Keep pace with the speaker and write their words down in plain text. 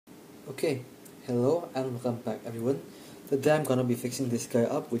Okay, hello and welcome back everyone. Today I'm gonna be fixing this guy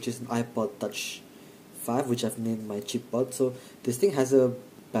up, which is an iPod Touch 5, which I've named my chipod. So this thing has a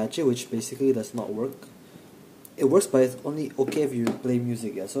battery which basically does not work. It works, but it's only okay if you play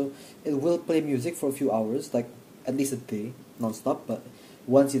music, yeah. So it will play music for a few hours, like at least a day, non-stop, but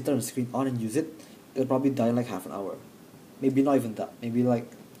once you turn the screen on and use it, it'll probably die in like half an hour. Maybe not even that, maybe like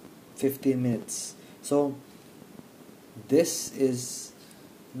 15 minutes. So this is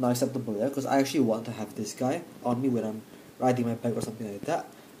not acceptable, yeah, because I actually want to have this guy on me when I'm riding my bike or something like that,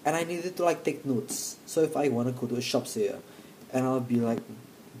 and I needed to like take notes. So if I want to go to a shop, say, and I'll be like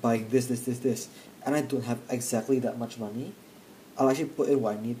buying this, and I don't have exactly that much money, I'll actually put in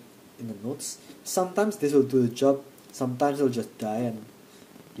what I need in the notes. Sometimes this will do the job, sometimes it'll just die and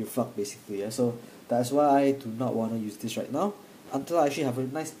you're fucked basically, yeah. So that's why I do not want to use this right now until I actually have a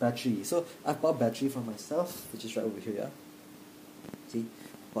nice battery. So I've bought a battery for myself, which is right over here, yeah. See,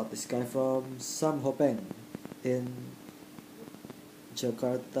 bought this guy from Sam Hopeng in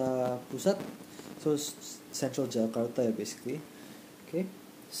Jakarta Pusat, so central Jakarta, yeah, basically. Okay,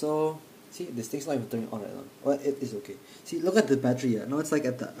 so see, this thing's not even turning on right now. Well, it is okay. See, look at the battery, yeah. Now it's like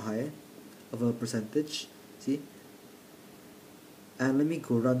at the high of a percentage. See, and let me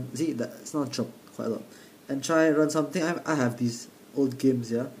go run. See, that's not dropped quite a lot. And try run something. I have these old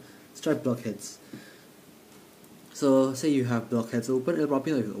games, yeah. Let's try Blockheads. So say you have Blockheads open, it'll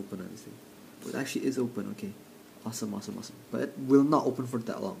probably not even open anything. But it actually is open, okay. Awesome. But it will not open for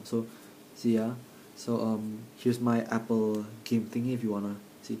that long. So see, yeah. So here's my Apple game thingy if you wanna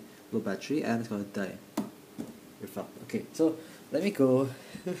see. Low battery and it's gonna die. You're fucked. Okay, so let me go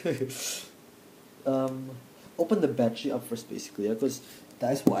open the battery up first basically, yeah, because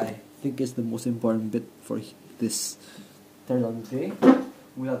that's what I think is the most important bit for this third on the day.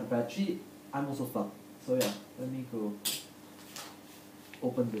 Without the battery, I'm also fucked. So yeah, let me go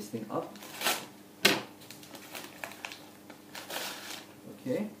open this thing up.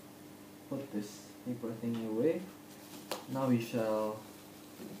 Okay, put this paper thing away. Now we shall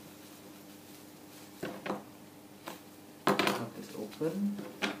have this open.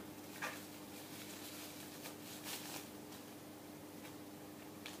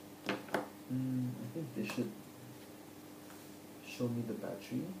 I think this should show me the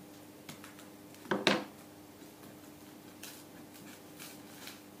battery.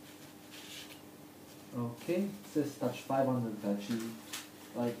 Okay, it says touch 5 on the battery,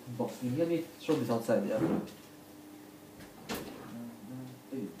 like box thing. Let me show this outside, yeah.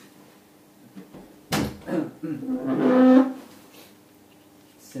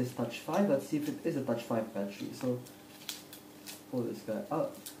 It says touch 5, let's see if it is a touch 5 battery. So, pull this guy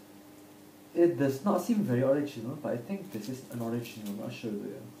out. It does not seem very original, but I think this is an original, I'm not sure though,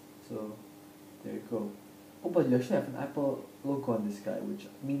 yeah. So, there you go. Oh, but you actually have an Apple logo on this guy, which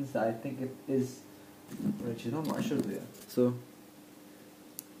means that I think it is original, I'm not sure though, yeah. So,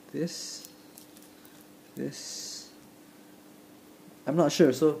 this, I'm not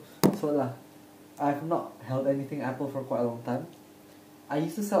sure, so I've not held anything Apple for quite a long time. I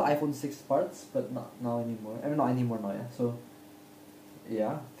used to sell iPhone 6 parts, but not now anymore. I mean, not anymore now, yeah. So,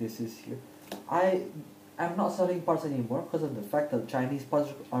 yeah, this is here. I'm not selling parts anymore because of the fact that Chinese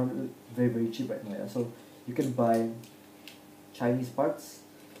parts are very cheap right now, yeah. So, you can buy Chinese parts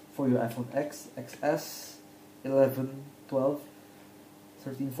for your iPhone X, XS, 11, 12,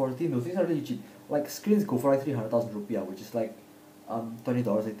 13, 14. Those things are really cheap. Like, screens go for like 300,000 rupiah, which is like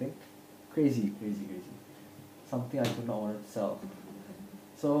 $20, I think. Crazy. Something I do not want to sell.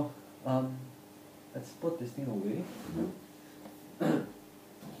 So, let's put this thing away.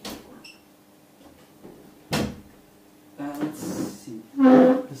 Let's see.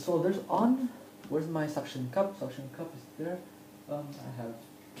 The solder's on. Where's my suction cup? Suction cup is there. I have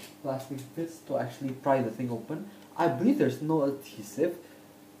plastic bits to actually pry the thing open. I believe there's no adhesive.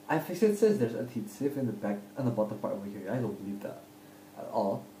 I think it says there's adhesive in the back and the bottom part over here. I don't believe that at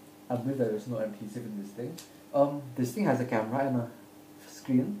all. I believe that there's no adhesive in this thing. This thing has a camera and a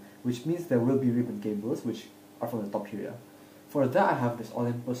screen, which means there will be ribbon cables, which are from the top here. Yeah? For that, I have this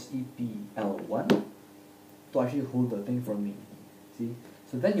Olympus EPL1 to actually hold the thing for me. See?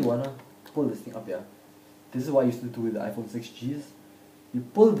 So then you wanna pull this thing up, yeah. This is what I used to do with the iPhone 6Gs. You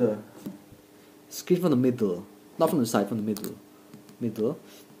pull the screen from the middle, not from the side, from the middle.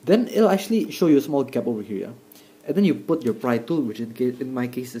 Then it'll actually show you a small gap over here, yeah. And then you put your pry tool, which in my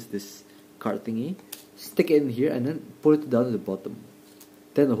case is this card thingy, stick it in here and then pull it down to the bottom.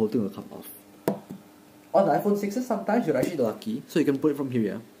 Then the whole thing will come off. On the iPhone 6s, sometimes you're actually lucky, so you can put it from here,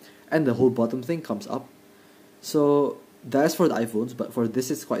 yeah. And the whole bottom thing comes up. So that's for the iPhones, but for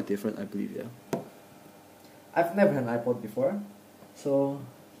this it's quite different, I believe, yeah. I've never had an iPod before, so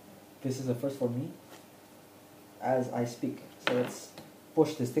this is a first for me as I speak. So let's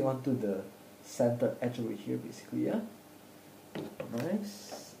push this thing onto the center edge over here, basically, yeah.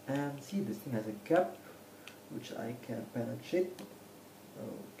 Nice. And see, this thing has a gap which I can penetrate.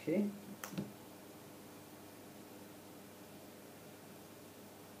 Okay.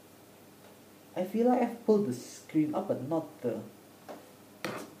 I feel like I've pulled the screen up, but not the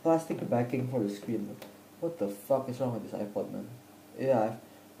plastic backing for the screen. What the fuck is wrong with this iPod, man? Yeah, I've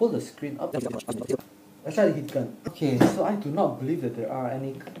pulled the screen up. Let's try the heat gun. Okay, so I do not believe that there are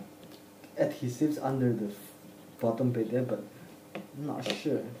any adhesives under the bottom plate there, but I'm not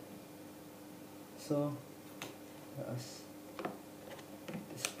sure. So, let's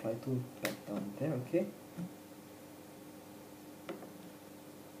this pry tool back down there, okay?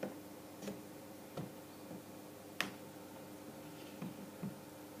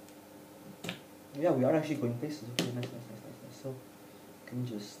 Yeah, we are actually going places. Okay, nice. So, can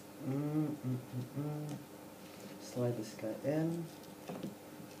just slide this guy in.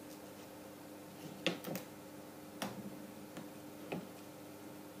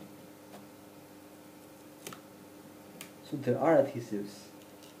 So there are adhesives.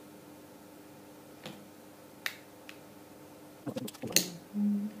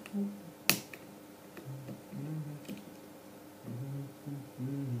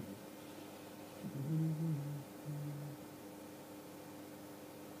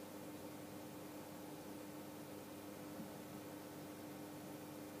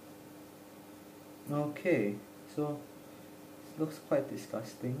 Okay, so it looks quite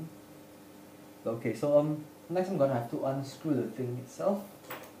disgusting. Okay, so next I'm gonna have to unscrew the thing itself,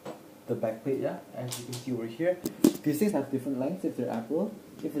 the back plate, yeah. As you can see over here, these things have different lengths if they're Apple.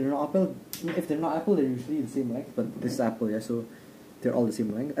 If they're not Apple, they're usually the same length. But this is Apple, yeah, so they're all the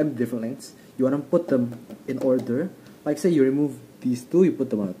same length and different lengths. You wanna put them in order. Like say you remove these two, you put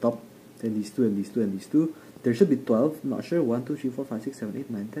them on the top, then these two and these two and these two. There should be 12. I'm not sure. 1, 2, 3, 4, 5, 6, 7, 8,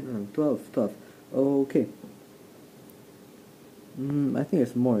 9, 10, 11, 12. 12. Okay. I think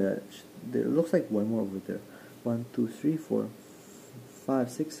it's more. Yeah. There looks like one more over there. 1, 2, 3, 4, 5,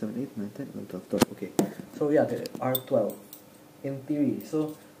 6, 7, 8, 9, 10, 11, 12, 12. Okay. So yeah, there are 12 in theory.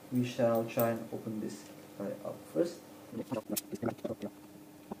 So we shall try and open this guy up first.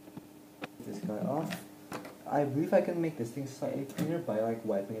 This guy off. I believe I can make this thing slightly cleaner by like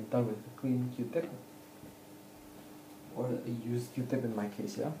wiping it down with a clean Q-tip. Or a used Q-tip in my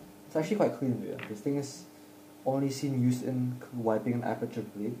case, yeah. It's actually quite clean, yeah. This thing is only seen used in wiping an aperture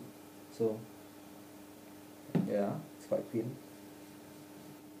blade. So, yeah, it's quite clean.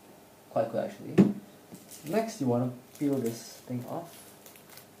 Quite good actually. Next, you want to peel this thing off.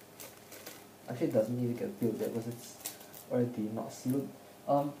 Actually, it doesn't need to get peeled yet because it's already not sealed.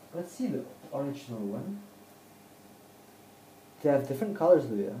 Let's see the original one. They have different colors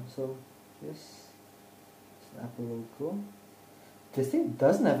though, yeah. So, this is an Apple logo. This thing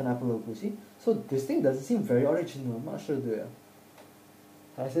doesn't have an Apple logo, see? So this thing doesn't seem very original. I'm not sure though, yeah.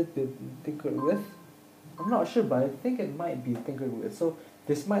 Has it been tinkered with? I'm not sure, but I think it might be tinkered with. So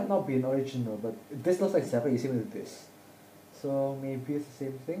this might not be an original, but this looks like exactly the same as this. So maybe it's the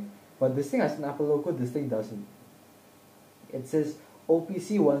same thing. But this thing has an Apple logo, this thing doesn't. It says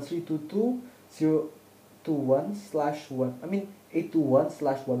OPC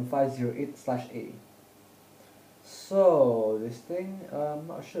 821/1508/A. So this thing, I'm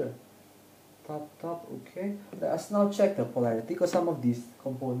not sure. Top, okay. Let us now check the polarity, because some of these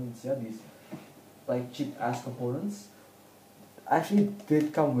components, yeah, these like cheap ass components, actually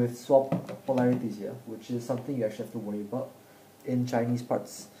did come with swap polarities, yeah, which is something you actually have to worry about in Chinese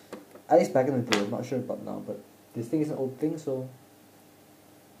parts. At least back in the day, I'm not sure about now, but this thing is an old thing, so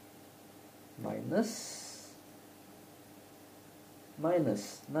minus,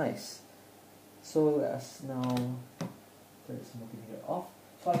 nice. So let's now turn smoking here off.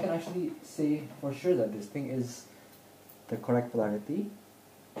 So I can actually say for sure that this thing is the correct polarity.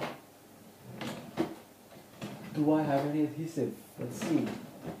 Do I have any adhesive? Let's see.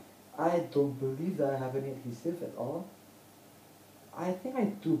 I don't believe that I have any adhesive at all. I think I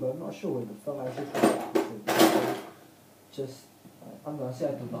do, but I'm not sure where the fuck I should have adhesive. Just, I'm gonna say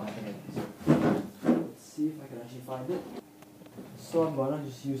I do not have any adhesive. Let's see if I can actually find it. So I'm gonna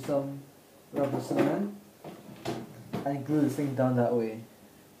just use some rubber cement and glue this thing down that way.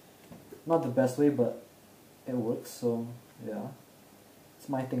 Not the best way, but it works, so yeah. It's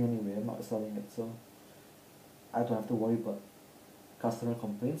my thing anyway, I'm not selling it, so I don't have to worry about customer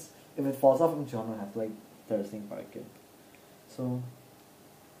complaints. If it falls off, I'm just gonna have to like tear this thing apart again. So,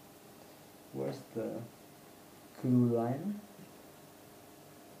 where's the glue line?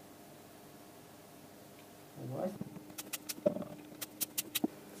 Alright.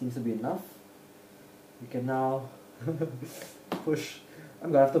 seems to be enough. We can now push.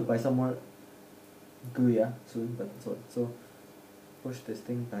 I'm gonna have to buy some more glue, yeah, soon, but so push this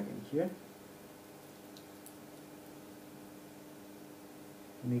thing back in here.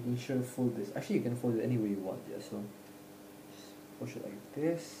 Making sure to fold this. Actually, you can fold it any way you want, yeah, so just push it like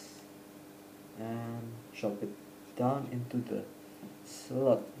this and chop it down into the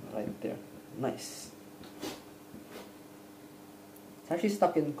slot right there. Nice. It's actually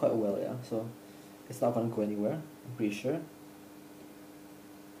stuck in quite well, yeah, so it's not gonna go anywhere, I'm pretty sure.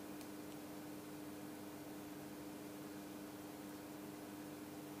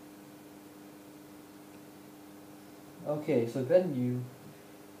 Okay, so then you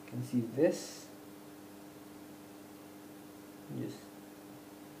can see this. Just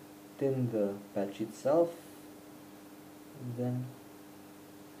thin the battery itself, and then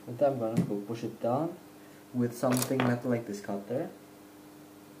with that I'm gonna go push it down with something metal like this cutter.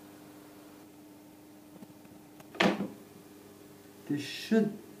 This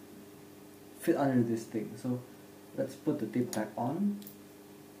should fit under this thing, so let's put the tape back on.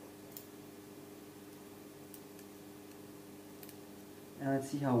 And let's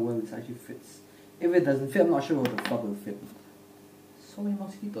see how well this actually fits. If it doesn't fit, I'm not sure what the fuck will fit. So many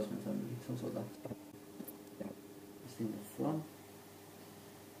mosquitoes, man, suddenly. So that. This thing in the front.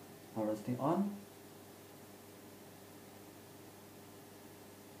 Power this thing on.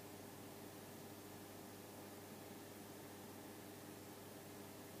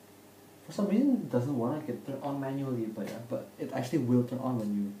 For some reason it doesn't want to get turned on manually, but yeah, but it actually will turn on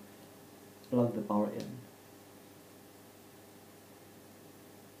when you plug the power in.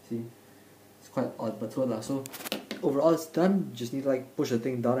 See, it's quite odd, but so overall it's done. You just need to like push the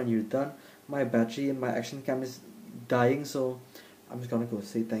thing down and you're done. My battery in my action cam is dying, so I'm just gonna go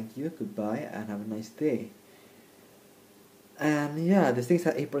say thank you, goodbye, and have a nice day. And yeah, this thing's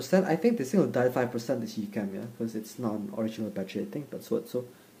at 8%. I think this thing will die at 5% this cam, yeah, because it's not an original battery, I think, but so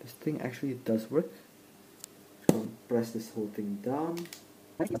this thing actually does work. So press this whole thing down.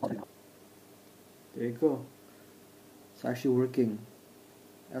 There you go. It's actually working.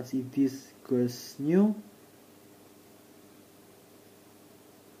 LCDs goes new.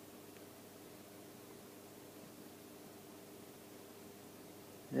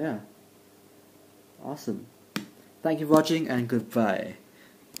 Yeah. Awesome. Thank you for watching and goodbye.